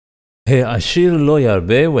העשיר לא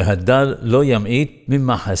ירבה והדל לא ימעיט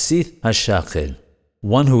ממחצית השקל.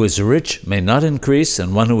 One who is rich may not increase,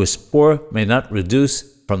 and one who is poor may not reduce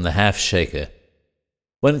from the half shekel.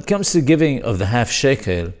 When it comes to giving of the half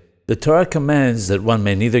shekel, the Torah commands that one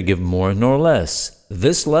may neither give more nor less.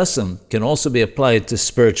 This lesson can also be applied to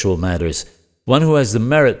spiritual matters. One who has the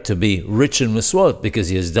merit to be rich in miswot because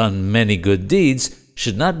he has done many good deeds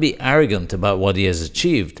should not be arrogant about what he has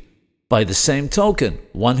achieved. By the same token,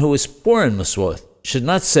 one who is poor in miswot should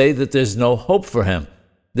not say that there is no hope for him.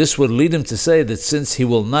 This would lead him to say that since he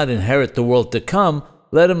will not inherit the world to come,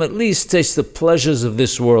 let him at least taste the pleasures of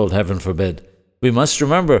this world, heaven forbid. We must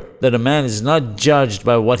remember that a man is not judged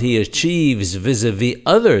by what he achieves vis-a-vis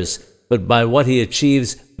others, but by what he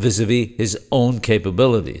achieves vis-a-vis his own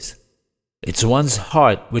capabilities. It's one's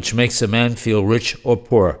heart which makes a man feel rich or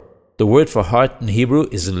poor. The word for heart in Hebrew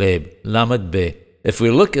is leb, lamed be. If we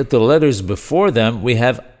look at the letters before them, we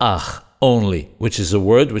have ach, only, which is a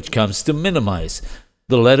word which comes to minimize.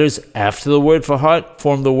 The letters after the word for heart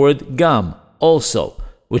form the word gam, also,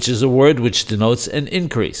 which is a word which denotes an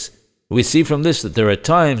increase. We see from this that there are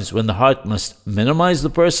times when the heart must minimize the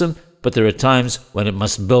person, but there are times when it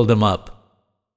must build him up.